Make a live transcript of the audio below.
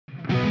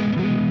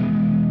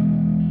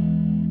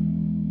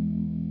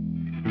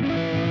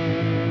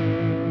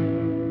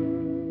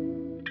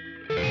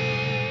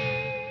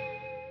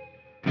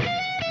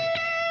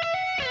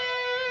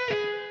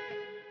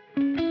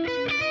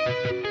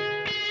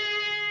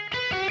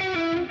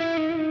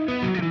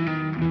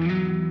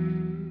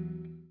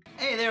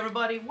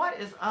everybody, what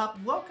is up?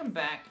 Welcome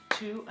back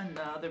to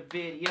another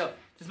video.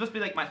 This is supposed to be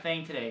like my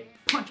thing today,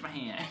 punch my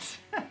hands.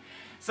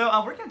 So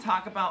we're going to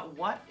talk about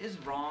what is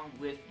wrong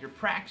with your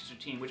practice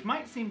routine, which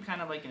might seem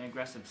kind of like an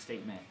aggressive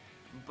statement.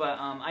 But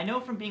I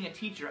know from being a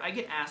teacher, I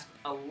get asked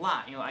a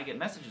lot. You know, I get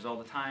messages all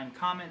the time,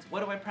 comments,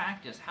 what do I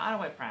practice? How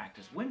do I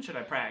practice? When should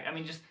I practice? I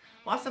mean, just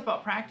lots of stuff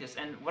about practice.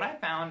 And what I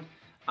found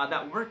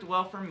that worked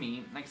well for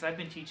me, like I said, I've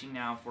been teaching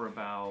now for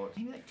about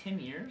maybe like 10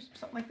 years,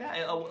 something like that,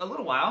 a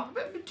little while.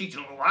 I've been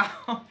teaching a little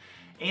while.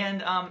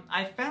 And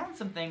I found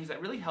some things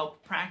that really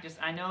helped practice.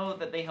 I know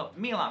that they helped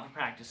me a lot for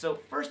practice. So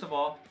first of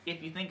all,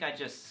 if you think I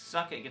just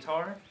suck at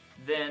guitar,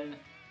 then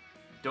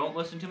don't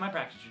listen to my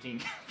practice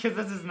routine, because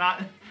this is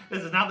not the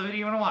video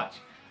you want to watch.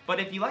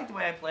 But if you like the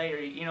way I play, or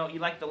you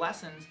like the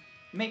lessons,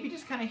 maybe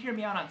just kind of hear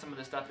me out on some of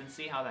this stuff and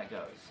see how that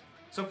goes.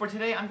 So for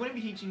today, I'm going to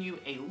be teaching you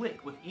a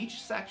lick with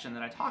each section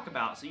that I talk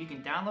about, so you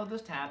can download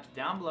those tabs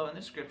down below in the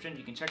description.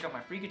 You can check out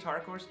my free guitar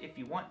course if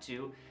you want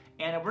to.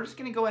 And we're just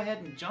going to go ahead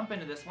and jump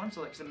into this one.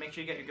 So like I said, make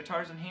sure you get your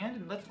guitars in hand,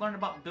 and let's learn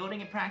about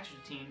building a practice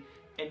routine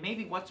and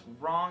maybe what's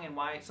wrong and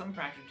why some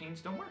practice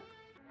routines don't work.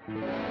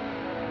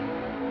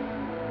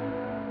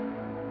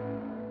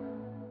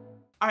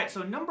 Alright,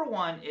 so number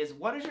one is,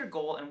 what is your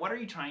goal and what are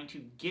you trying to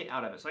get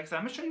out of it? So like I said,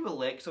 I'm going to show you a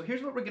lick. So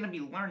here's what we're going to be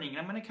learning, and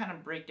I'm going to kind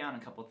of break down a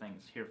couple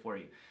things here for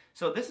you.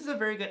 So this is a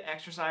very good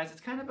exercise.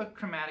 It's kind of a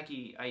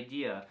chromatic-y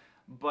idea,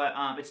 but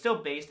it's still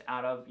based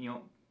out of,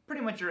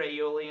 pretty much your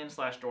Aeolian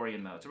 /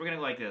 Dorian mode. So we're going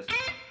to go like this.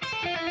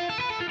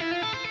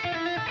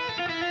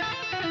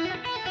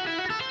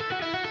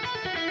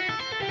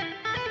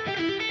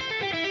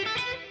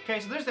 Okay,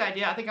 so there's the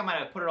idea. I think I might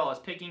have put it all as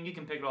picking. You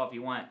can pick it all if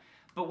you want.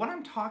 But what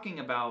I'm talking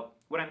about,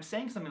 when I'm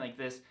saying something like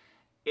this,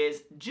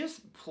 is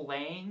just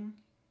playing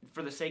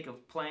for the sake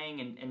of playing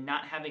and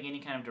not having any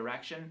kind of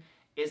direction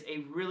is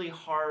a really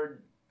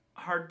hard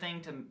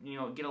thing to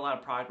get a lot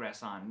of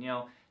progress on.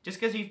 Just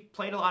because you've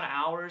played a lot of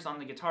hours on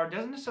the guitar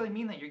doesn't necessarily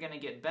mean that you're going to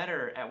get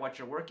better at what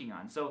you're working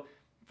on. So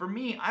for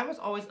me, I was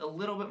always a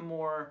little bit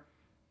more,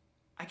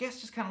 I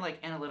guess, just kind of like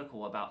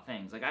analytical about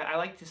things. Like I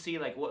like to see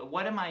like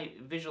what am I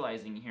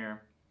visualizing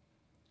here,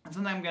 and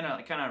something I'm going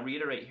to kind of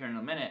reiterate here in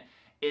a minute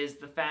is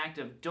the fact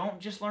of don't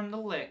just learn the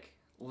lick,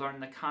 learn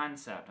the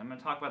concept. I'm going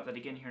to talk about that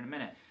again here in a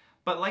minute.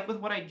 But like with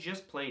what I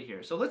just played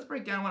here. So let's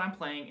break down what I'm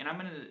playing, and I'm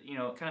going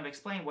to kind of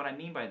explain what I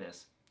mean by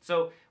this.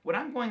 So when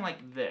I'm going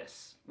like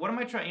this, what am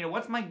I trying,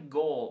 what's my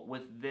goal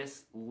with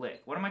this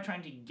lick? What am I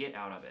trying to get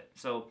out of it?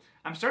 So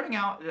I'm starting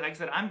out, like I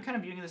said, I'm kind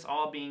of viewing this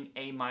all being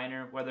A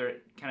minor, whether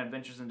it kind of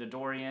ventures into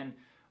Dorian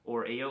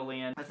or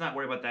Aeolian. Let's not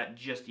worry about that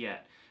just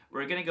yet.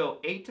 We're going to go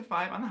 8 to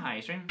 5 on the high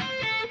string,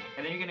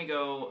 and then you're going to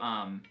go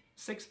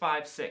 6,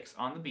 5, 6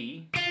 on the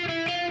B,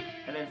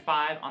 and then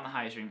 5 on the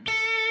high string.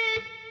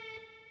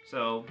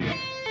 So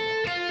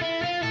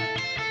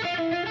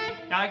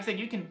now, like I said,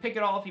 you can pick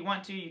it all if you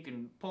want to. You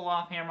can pull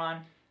off, hammer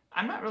on.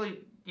 I'm not really,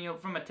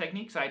 from a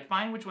technique side,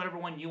 find whatever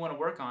one you want to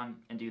work on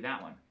and do that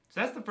one.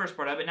 So that's the first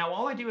part of it. Now,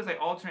 all I do is I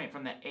alternate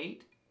from the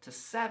 8 to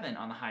 7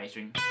 on the high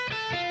string.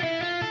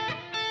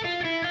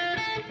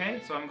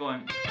 Okay, so I'm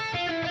going.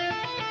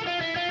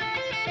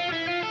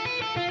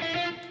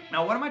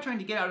 Now, what am I trying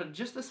to get out of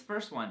just this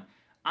first one?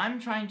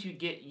 I'm trying to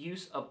get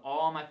use of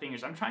all my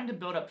fingers. I'm trying to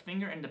build up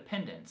finger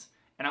independence,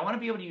 and I want to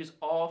be able to use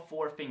all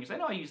 4 fingers. I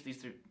know I use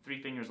these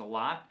 3 fingers a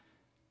lot,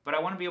 but I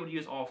want to be able to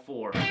use all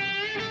 4.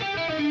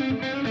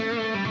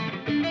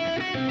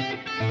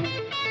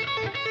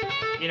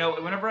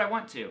 Whenever I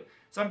want to.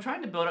 So I'm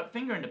trying to build up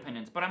finger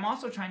independence, but I'm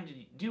also trying to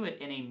do it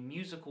in a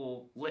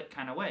musical lick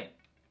kind of way.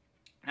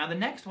 Now the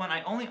next one,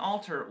 I only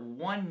alter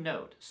 1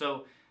 note.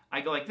 So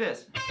I go like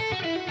this.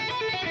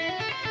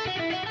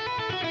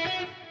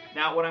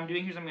 Now what I'm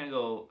doing here is I'm going to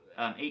go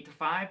 8 to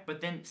 5,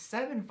 but then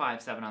 7,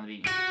 5, 7 on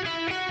the B,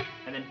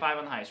 and then 5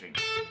 on the high string.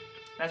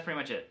 That's pretty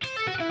much it.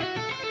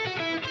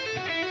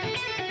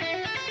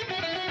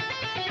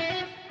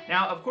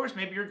 Now, of course,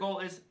 maybe your goal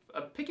is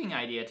a picking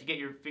idea to get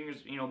your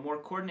fingers, more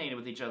coordinated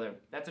with each other.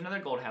 That's another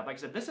goal to have. Like I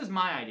said, this is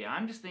my idea.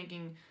 I'm just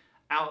thinking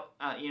out,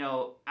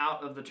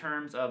 out of the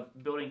terms of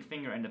building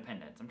finger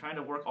independence. I'm trying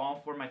to work all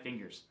 4 of my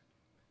fingers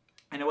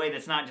in a way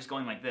that's not just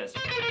going like this.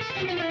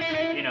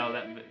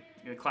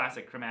 The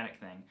classic chromatic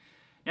thing.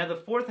 Now, the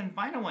 4th and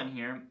final one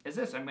here is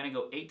this. I'm going to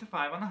go 8 to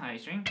 5 on the high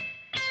string,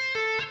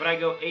 but I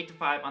go 8 to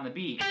 5 on the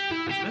B.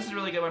 So this is a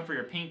really good one for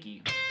your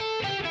pinky.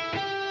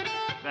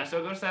 But I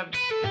still go 7.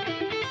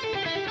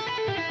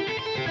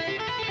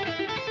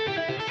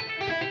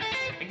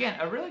 Again,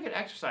 a really good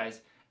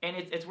exercise, and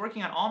it's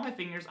working on all my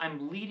fingers.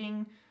 I'm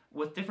leading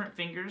with different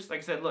fingers. Like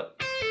I said,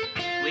 look,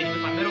 leading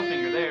with my middle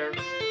finger there,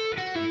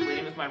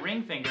 leading with my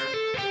ring finger,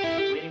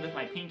 leading with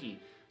my pinky.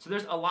 So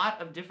there's a lot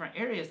of different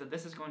areas that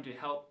this is going to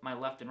help my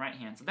left and right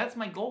hand. So that's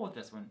my goal with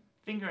this one,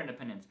 finger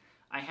independence.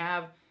 I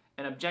have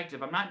an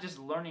objective. I'm not just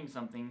learning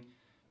something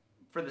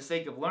for the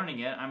sake of learning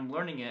it. I'm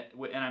learning it,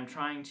 and I'm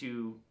trying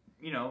to,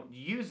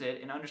 use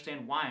it and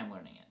understand why I'm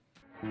learning it.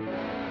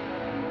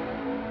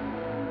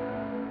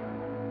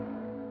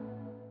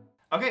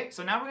 Okay,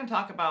 so now we're going to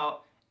talk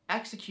about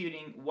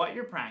executing what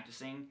you're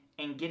practicing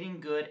and getting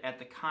good at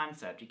the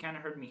concept. You kind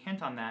of heard me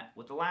hint on that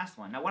with the last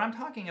one. Now what I'm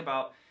talking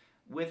about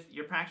with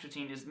your practice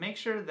routine is make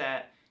sure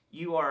that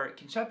you are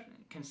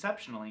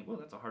conceptually, well,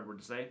 that's a hard word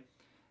to say,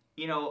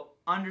 you know,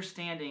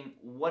 understanding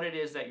what it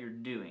is that you're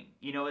doing.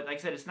 You know, like I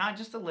said, it's not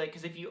just a lick,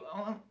 because if you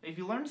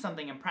learn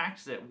something and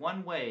practice it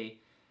one way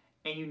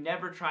and you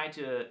never try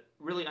to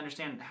really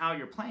understand how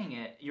you're playing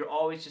it, you're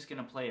always just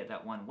going to play it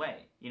that one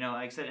way. You know,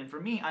 like I said, and for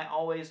me,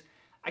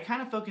 I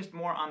kind of focused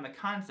more on the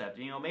concept.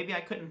 You know, maybe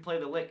I couldn't play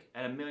the lick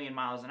at 1,000,000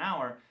 miles an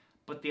hour,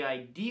 but the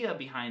idea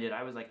behind it,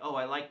 I was like, oh,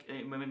 I like,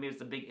 maybe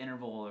it's a big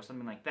interval or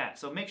something like that.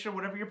 So make sure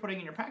whatever you're putting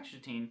in your practice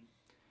routine,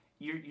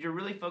 you're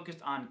really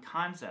focused on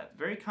concept.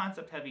 Very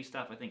concept-heavy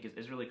stuff, I think,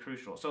 is really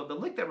crucial. So the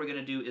lick that we're going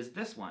to do is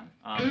this one.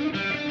 Oh,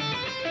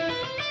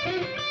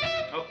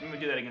 let me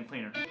do that again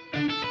cleaner.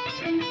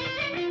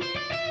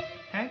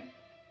 Okay?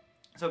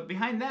 So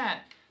behind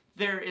that,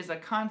 there is a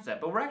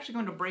concept, but we're actually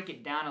going to break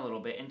it down a little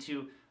bit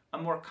into a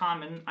more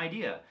common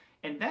idea.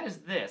 And that is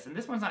this. And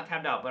this one's not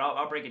tabbed out, but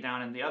I'll break it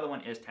down, and the other one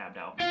is tabbed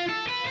out.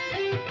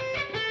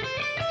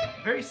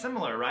 Very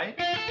similar, right?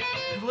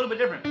 It's a little bit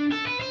different.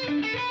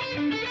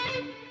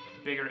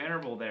 Bigger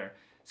interval there.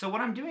 So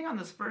what I'm doing on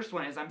this first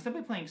one is I'm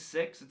simply playing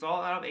 6. It's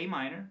all out of A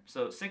minor.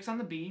 So 6 on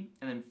the B,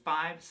 and then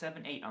 5,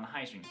 7, 8 on the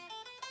high string.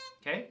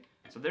 Okay?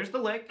 So there's the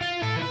lick.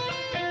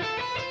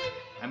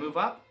 I move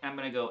up, and I'm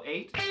going to go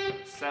 8,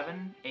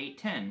 7, 8,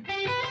 10.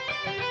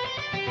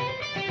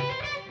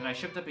 Then I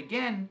shift up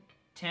again,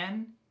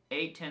 10,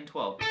 8, 10,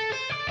 12.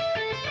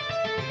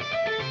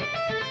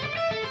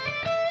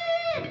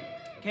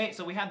 Okay,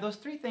 so we have those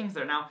 3 things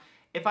there. Now,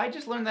 if I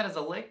just learned that as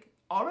a lick,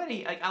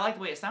 already, I like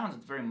the way it sounds.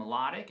 It's very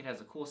melodic. It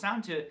has a cool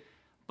sound to it.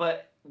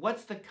 But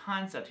what's the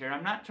concept here?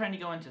 I'm not trying to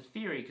go into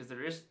theory, because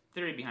there is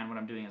theory behind what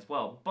I'm doing as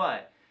well.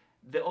 But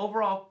the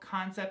overall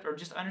concept, or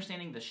just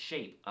understanding the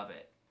shape of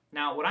it.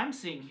 Now, what I'm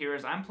seeing here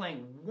is I'm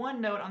playing 1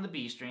 note on the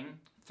B string,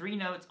 3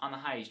 notes on the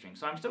high string.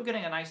 So I'm still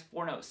getting a nice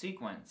 4-note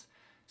sequence.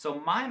 So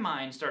my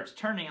mind starts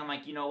turning. I'm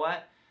like, you know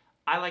what?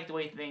 I like the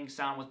way things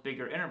sound with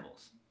bigger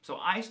intervals. So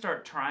I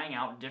start trying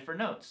out different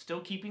notes, still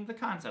keeping the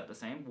concept the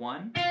same.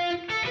 1.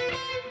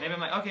 Maybe I'm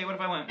like, okay, what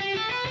if I went?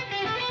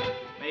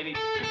 Maybe,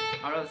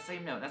 oh, the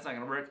same note. That's not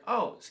going to work.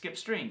 Oh, skip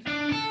strings.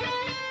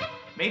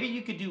 Maybe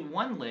you could do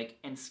 1 lick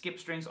and skip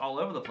strings all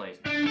over the place.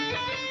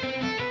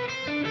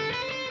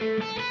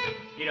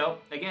 You know,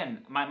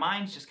 again, my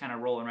mind's just kind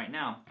of rolling right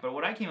now. But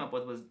what I came up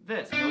with was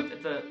this. You know,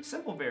 it's a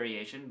simple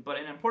variation, but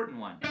an important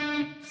one.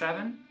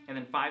 7, and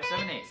then 5,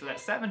 7, 8. So that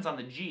 7's on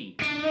the G.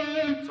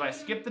 So I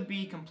skip the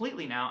B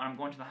completely now, and I'm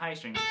going to the high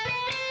string.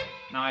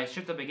 Now I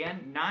shift up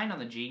again, 9 on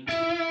the G,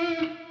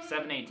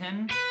 7, 8,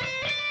 10.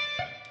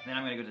 Then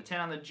I'm going to go to 10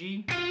 on the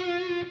G,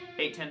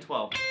 8, 10,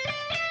 12.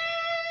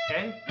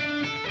 Okay?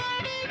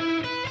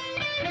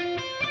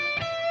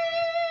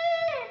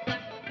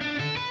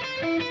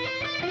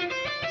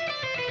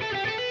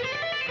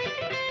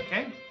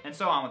 Okay? And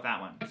so on with that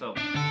one. So,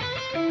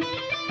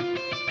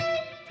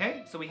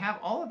 okay? So we have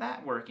all of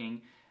that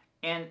working,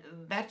 and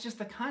that's just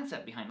the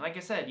concept behind it. Like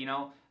I said, you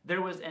know,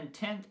 there was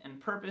intent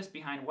and purpose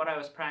behind what I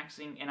was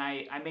practicing, and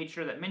I made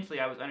sure that mentally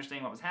I was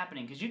understanding what was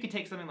happening, because you could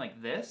take something like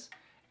this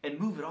and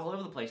move it all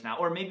over the place now,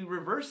 or maybe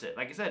reverse it.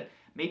 Like I said,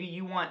 maybe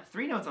you want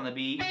 3 notes on the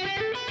B,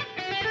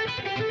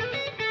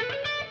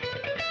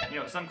 you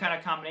know, some kind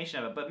of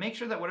combination of it, but make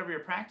sure that whatever you're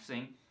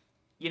practicing,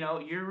 you know,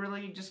 you're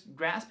really just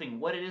grasping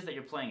what it is that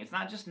you're playing. It's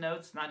not just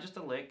notes, it's not just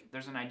a lick,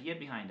 there's an idea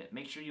behind it.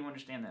 Make sure you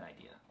understand that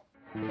idea.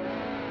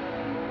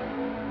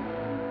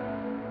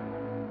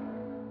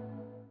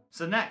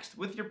 So next,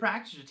 with your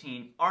practice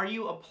routine, are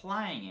you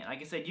applying it?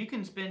 Like I said, you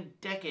can spend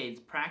decades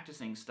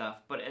practicing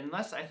stuff, but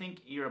unless I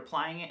think you're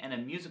applying it in a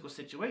musical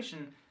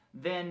situation,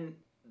 then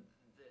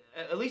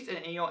at least,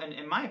 you know,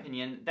 in my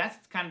opinion,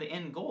 that's kind of the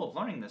end goal of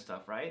learning this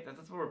stuff, right?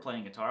 That's what we're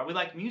playing guitar. We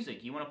like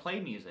music. You want to play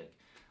music.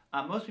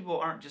 Most people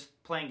aren't just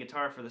playing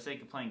guitar for the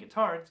sake of playing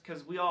guitar. It's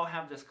because we all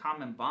have this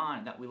common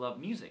bond that we love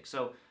music.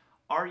 So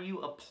are you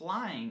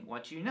applying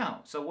what you know?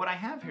 So what I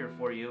have here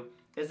for you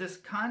is this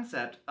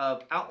concept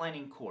of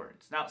outlining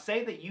chords. Now,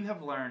 say that you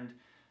have learned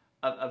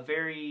a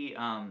very,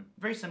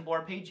 very simple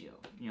arpeggio,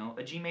 you know,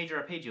 a G major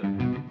arpeggio.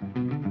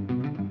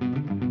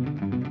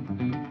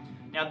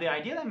 Now, the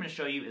idea that I'm going to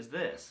show you is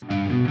this.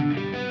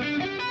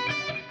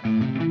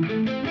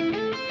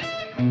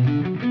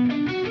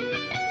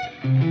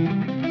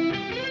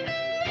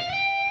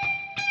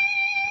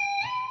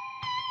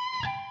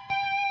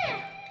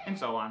 And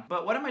so on.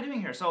 But what am I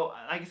doing here? So,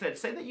 like I said,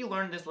 say that you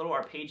learned this little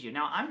arpeggio.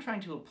 Now, I'm trying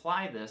to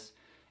apply this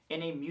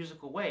in a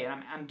musical way,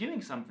 and I'm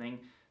doing something.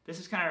 This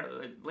is kind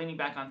of leaning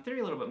back on theory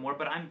a little bit more,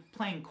 but I'm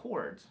playing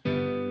chords. Now,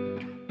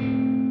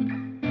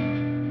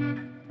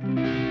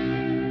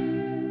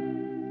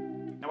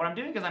 what I'm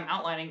doing is I'm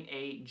outlining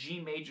a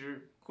G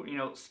major, you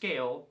know,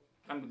 scale,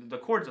 the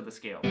chords of the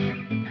scale.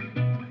 Then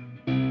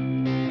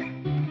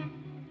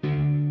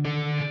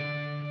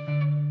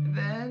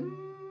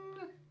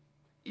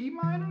E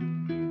minor.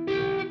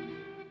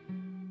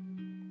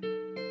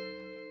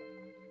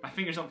 My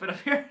fingers don't fit up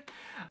here.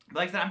 But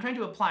like I said, I'm trying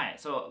to apply it.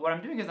 So what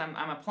I'm doing is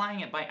I'm applying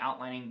it by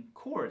outlining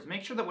chords.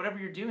 Make sure that whatever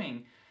you're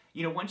doing,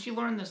 you know, once you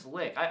learn this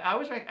lick, I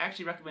always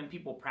actually recommend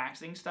people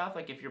practicing stuff,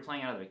 like if you're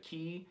playing out of a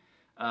key,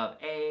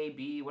 A,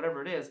 B,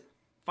 whatever it is,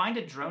 find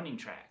a droning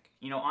track.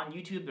 You know, on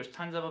YouTube, there's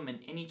tons of them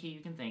in any key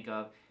you can think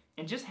of,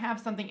 and just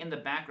have something in the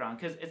background,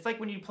 because it's like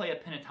when you play a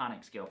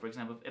pentatonic scale, for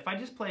example. If I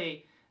just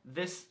play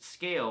this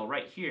scale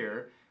right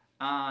here,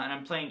 and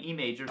I'm playing E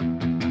major,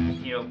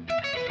 you know,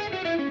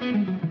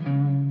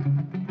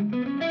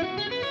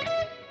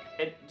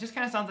 it just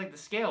kind of sounds like the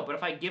scale, but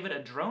if I give it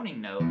a droning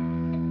note,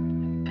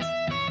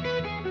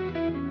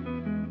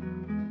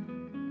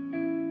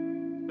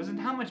 listen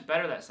to how much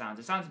better that sounds.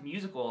 It sounds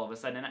musical all of a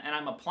sudden, and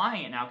I'm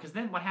applying it now, because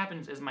then what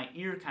happens is my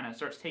ear kind of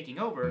starts taking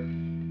over.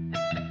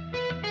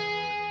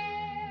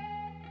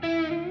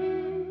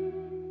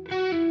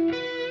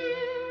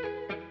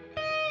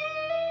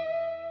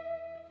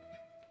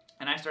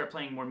 And I start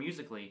playing more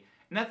musically.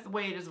 And that's the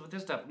way it is with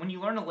this stuff. When you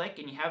learn a lick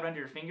and you have it under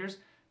your fingers,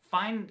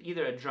 find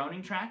either a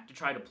droning track to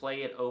try to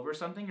play it over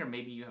something, or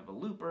maybe you have a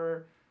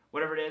looper,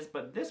 whatever it is.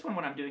 But this one,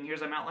 what I'm doing here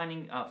is I'm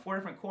outlining 4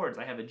 different chords.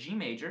 I have a G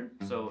major,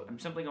 so I'm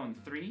simply going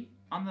 3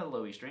 on the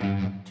low E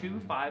string, 2,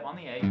 5 on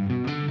the A,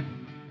 and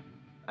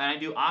I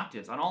do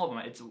octaves on all of them.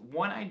 It's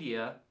one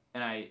idea,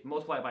 and I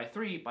multiply it by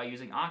 3 by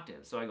using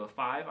octaves. So I go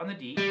 5 on the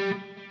D,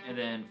 and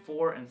then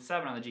 4 and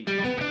 7 on the G.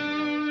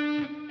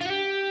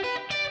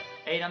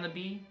 8 on the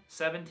B,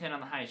 7, 10 on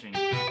the high string.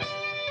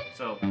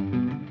 So, and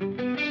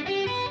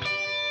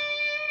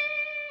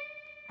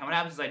what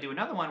happens is I do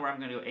another one where I'm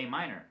going to do A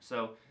minor.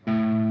 So 5,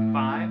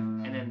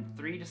 and then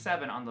 3 to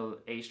 7 on the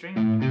A string.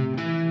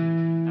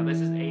 Now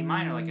this is A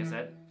minor, like I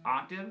said,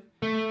 octave.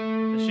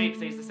 The shape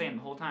stays the same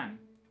the whole time.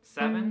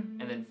 7,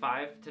 and then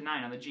 5 to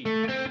 9 on the G.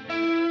 Then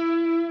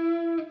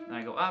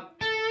I go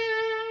up,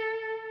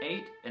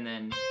 8, and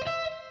then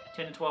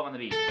 10 to 12 on the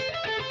B.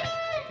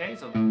 Okay,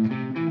 so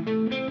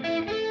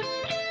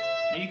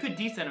now you could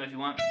descend them if you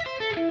want.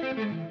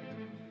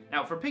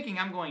 Now for picking,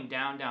 I'm going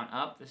down, down,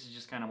 up. This is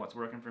just kind of what's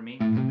working for me.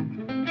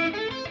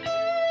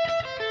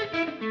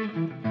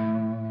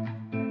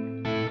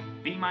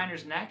 B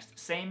minor's next.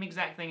 Same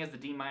exact thing as the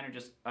D minor,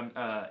 just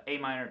A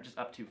minor, just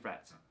up 2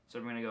 frets. So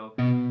we're going to go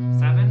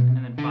 7,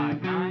 and then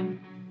 5, 9,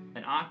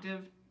 an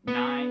octave,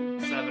 9,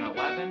 7,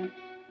 11,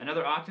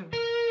 another octave,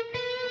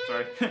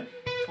 sorry,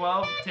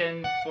 12,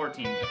 10,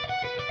 14.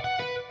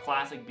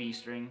 Classic B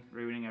string,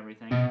 ruining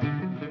everything.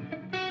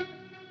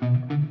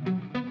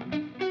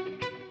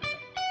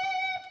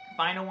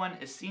 Final one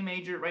is C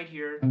major right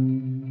here.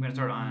 I'm going to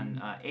start on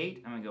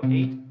 8. I'm going to go 8,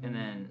 and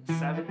then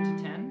 7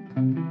 to 10,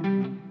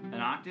 an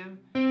octave,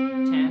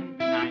 10,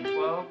 9,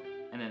 12,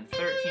 and then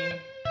 13,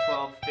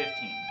 12,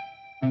 15.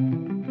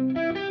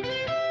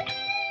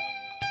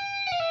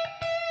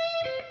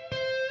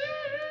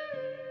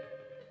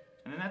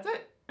 And then that's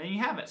it. And you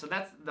have it. So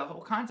that's the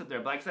whole concept there.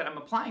 But like I said, I'm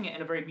applying it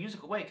in a very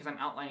musical way because I'm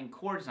outlining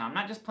chords now. I'm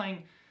not just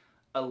playing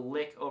a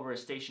lick over a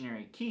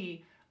stationary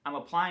key. I'm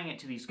applying it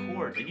to these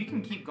chords, and you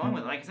can keep going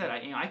with it. Like I said,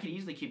 I could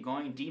easily keep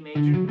going. D major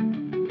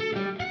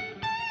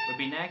would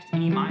be next,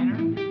 E minor,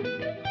 and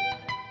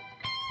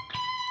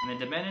then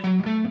diminished.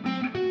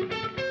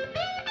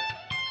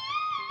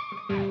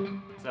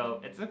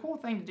 So it's a cool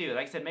thing to do.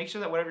 Like I said, make sure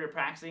that whatever you're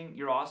practicing,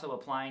 you're also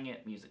applying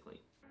it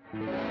musically.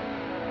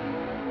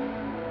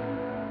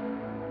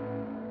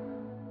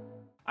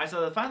 Alright,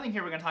 so the final thing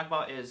here we're going to talk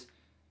about is,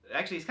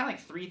 actually it's kind of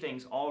like 3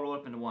 things all rolled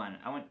up into one.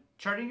 I want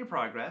charting your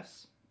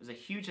progress. Is a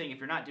huge thing. If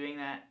you're not doing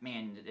that,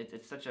 man,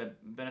 it's such a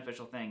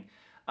beneficial thing.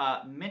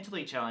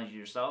 Mentally challenge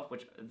yourself,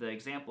 which the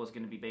example is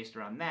going to be based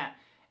around that.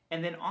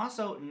 And then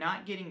also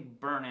not getting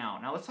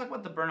burnout. Now let's talk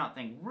about the burnout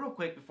thing real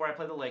quick before I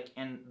play the lick.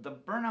 And the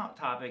burnout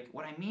topic,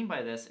 what I mean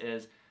by this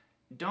is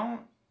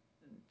don't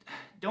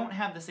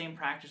have the same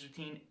practice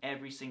routine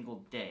every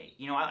single day.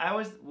 You know, I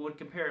always would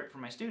compare it for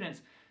my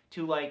students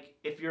to, like,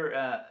 if you're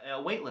a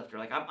weightlifter.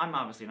 Like, I'm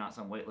obviously not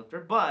some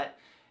weightlifter, but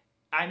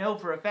I know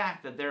for a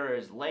fact that there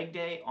is leg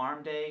day,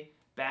 arm day,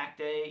 back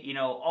day, you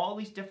know, all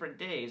these different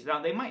days. Now,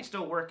 they might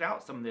still work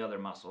out some of the other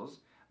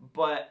muscles,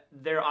 but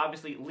they're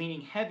obviously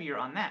leaning heavier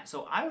on that.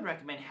 So I would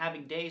recommend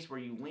having days where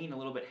you lean a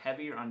little bit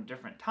heavier on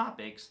different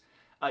topics.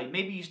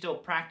 Maybe you still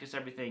practice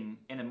everything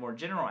in a more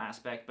general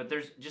aspect, but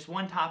there's just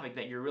one topic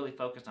that you're really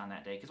focused on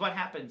that day. Because what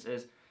happens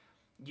is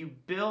you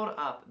build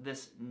up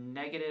this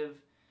negative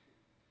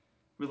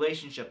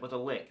relationship with a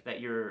lick that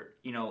you're,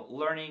 you know,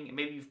 learning.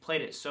 Maybe you've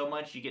played it so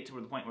much you get to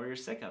the point where you're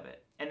sick of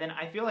it. And then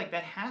I feel like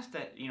that has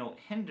to, you know,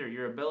 hinder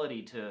your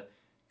ability to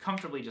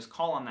comfortably just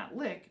call on that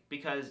lick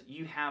because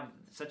you have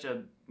such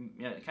a,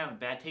 you know, kind of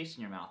bad taste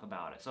in your mouth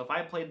about it. So if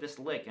I played this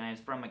lick and I was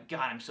from like,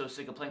 God, I'm so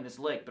sick of playing this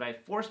lick, but I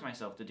forced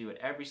myself to do it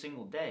every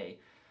single day,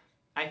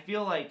 I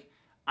feel like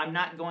I'm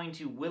not going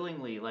to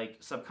willingly, like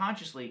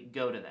subconsciously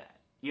go to that.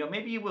 You know,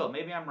 maybe you will,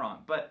 maybe I'm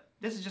wrong, but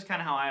this is just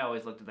kind of how I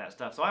always looked at that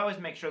stuff. So I always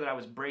make sure that I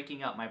was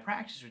breaking up my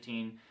practice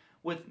routine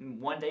with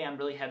one day I'm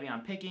really heavy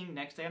on picking,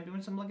 next day I'm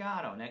doing some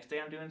legato, next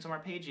day I'm doing some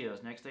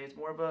arpeggios, next day it's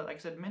more of a, like I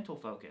said, mental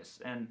focus.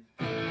 And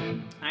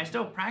I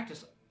still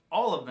practice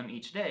all of them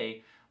each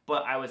day,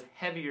 but I was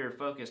heavier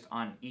focused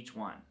on each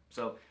one.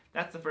 So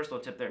that's the first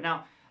little tip there.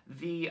 Now,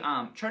 the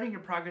charting your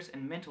progress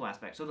and mental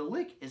aspect. So the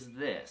lick is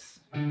this,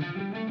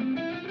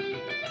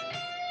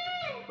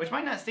 which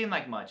might not seem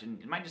like much, and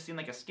it might just seem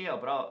like a scale,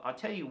 but I'll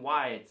tell you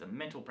why it's a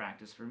mental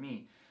practice for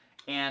me.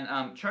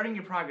 And charting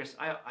your progress,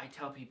 I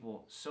tell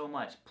people so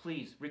much,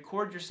 please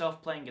record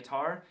yourself playing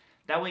guitar.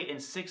 That way in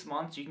 6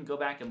 months you can go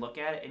back and look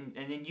at it, and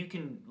then you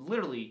can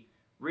literally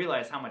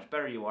realize how much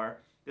better you are.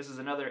 This is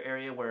another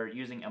area where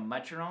using a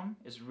metronome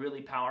is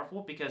really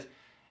powerful because,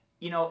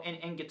 you know,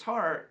 in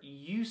guitar,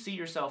 you see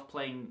yourself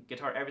playing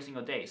guitar every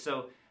single day.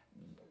 So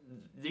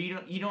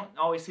you don't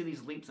always see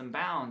these leaps and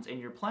bounds in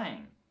your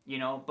playing, you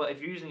know, but if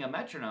you're using a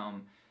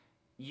metronome,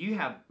 you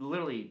have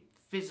literally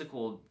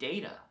physical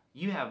data.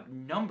 You have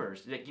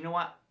numbers that, you know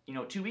what,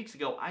 2 weeks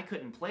ago, I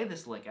couldn't play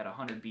this lick at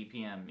 100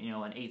 BPM,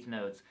 in eighth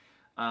notes.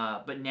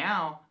 But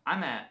now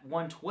I'm at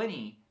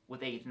 120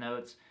 with eighth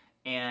notes,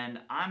 and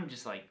I'm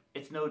just like,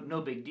 it's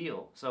no big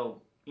deal.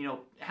 So,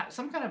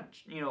 some kind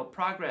of,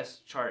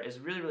 progress chart is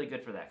really, really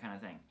good for that kind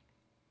of thing.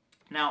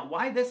 Now,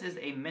 why this is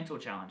a mental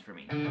challenge for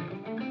me.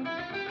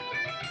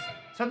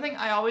 Something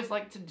I always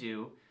like to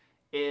do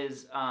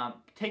is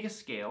take a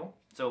scale.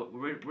 So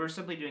we're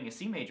simply doing a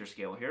C major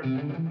scale here.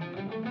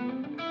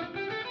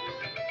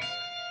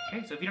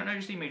 Okay, so if you don't know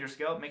your C major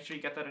scale, make sure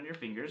you get that on your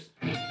fingers.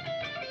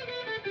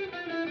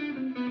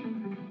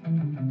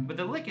 But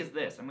the lick is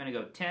this. I'm going to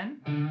go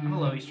 10 on the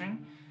low E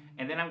string,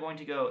 and then I'm going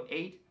to go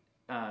 8,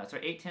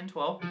 10,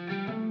 12.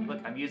 Look,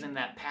 I'm using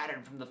that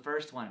pattern from the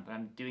first one, but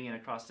I'm doing it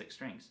across 6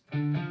 strings.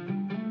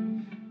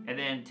 And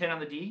then 10 on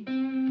the D,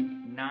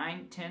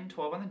 9, 10,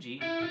 12 on the G,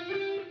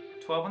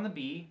 12 on the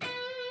B,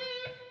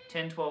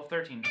 10, 12,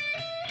 13.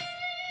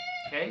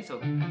 Okay, so...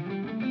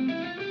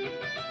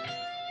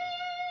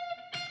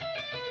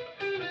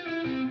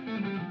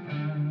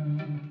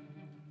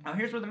 Now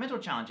here's where the mental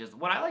challenge is.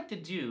 What I like to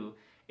do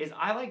is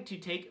I like to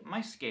take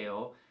my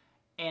scale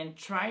and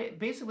try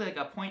basically like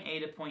a point A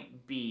to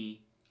point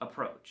B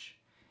approach.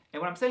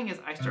 And what I'm saying is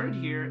I started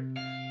here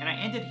and I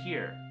ended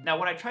here. Now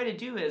what I try to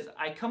do is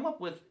I come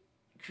up with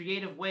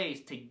creative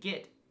ways to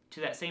get to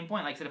that same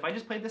point. Like I said, if I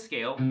just played the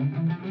scale,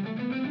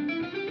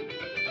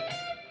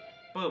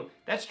 boom,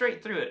 that's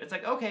straight through it. It's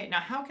like, okay, now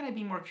how can I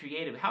be more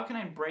creative? How can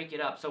I break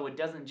it up so it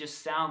doesn't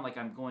just sound like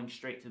I'm going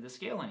straight through the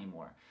scale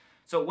anymore?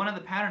 So one of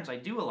the patterns I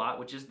do a lot,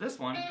 which is this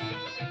one,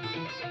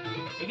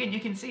 again, you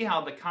can see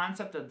how the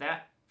concept of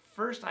that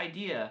first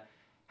idea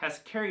has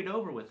carried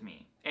over with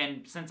me.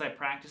 And since I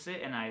practice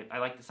it and I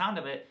like the sound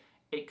of it,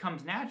 it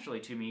comes naturally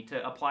to me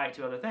to apply it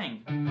to other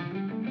things.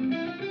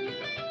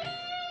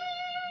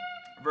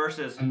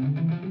 Versus,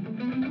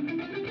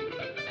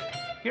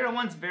 here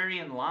one's very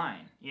in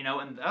line,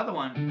 and the other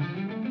one,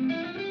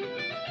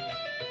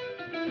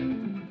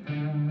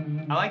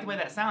 I like the way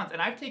that sounds,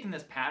 and I've taken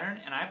this pattern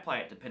and I apply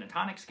it to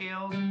pentatonic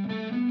scales,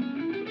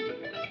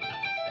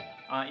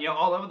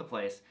 all over the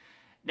place.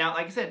 Now,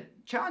 like I said,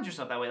 challenge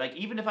yourself that way. Like,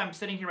 even if I'm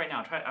sitting here right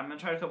now, I'm going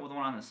to try to come up with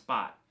one on the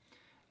spot.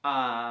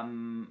 I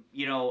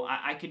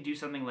could do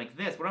something like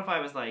this. What if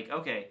I was like,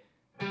 okay,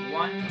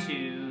 1,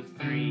 2,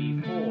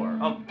 3, 4.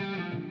 Oh,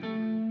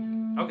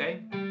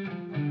 okay.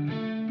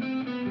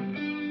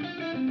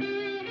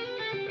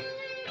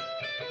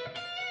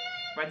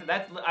 Right,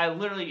 I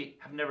literally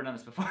have never done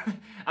this before.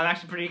 I'm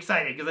actually pretty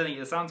excited because I think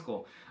it sounds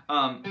cool.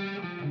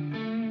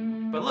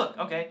 But look,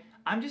 okay,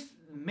 I'm just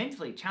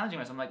mentally challenging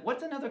myself. I'm like,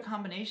 what's another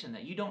combination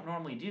that you don't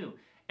normally do?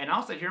 And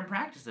I'll sit here and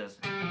practice this.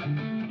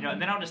 And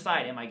then I'll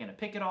decide, am I going to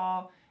pick it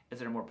all? Is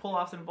there more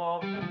pull-offs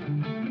involved?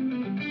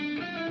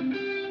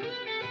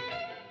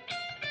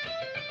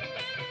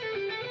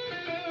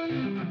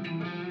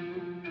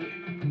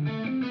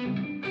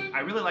 I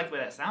really like the way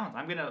that sounds.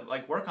 I'm gonna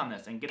work on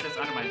this and get this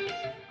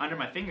under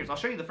my fingers. I'll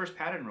show you the first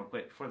pattern real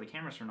quick before the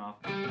camera's turned off.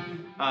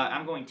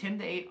 I'm going 10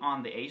 to 8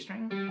 on the A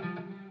string,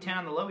 10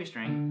 on the low E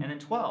string, and then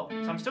 12.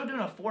 So I'm still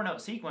doing a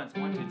 4-note sequence,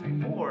 1, 2,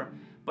 3, 4,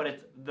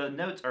 but the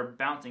notes are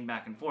bouncing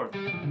back and forth.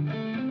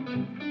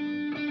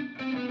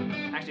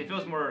 Actually, it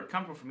feels more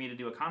comfortable for me to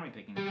do economy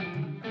picking.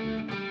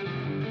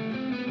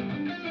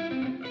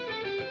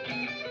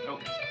 Oh.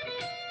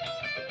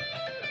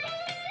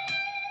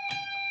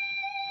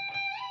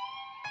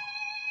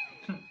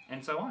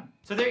 And so on.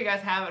 So there you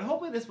guys have it.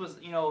 Hopefully this was,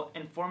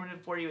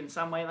 informative for you in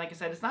some way. Like I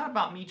said, it's not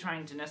about me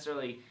trying to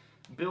necessarily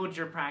build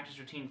your practice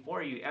routine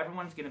for you.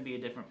 Everyone's going to be a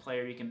different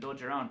player. You can build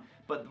your own.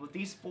 But with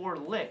these 4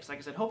 licks, like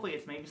I said, hopefully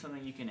it's maybe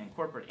something you can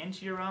incorporate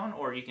into your own,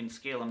 or you can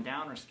scale them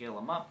down or scale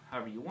them up,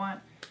 however you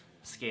want.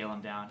 Scale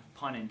them down,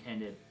 pun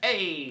intended.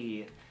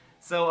 Hey!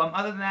 So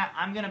other than that,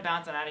 I'm going to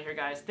bounce on out of here,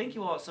 guys. Thank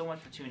you all so much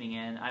for tuning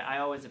in. I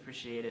always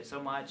appreciate it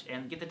so much.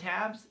 And get the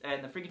tabs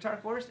and the free guitar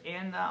course,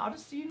 and I'll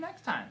just see you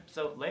next time.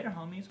 So later,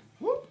 homies.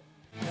 Whoop!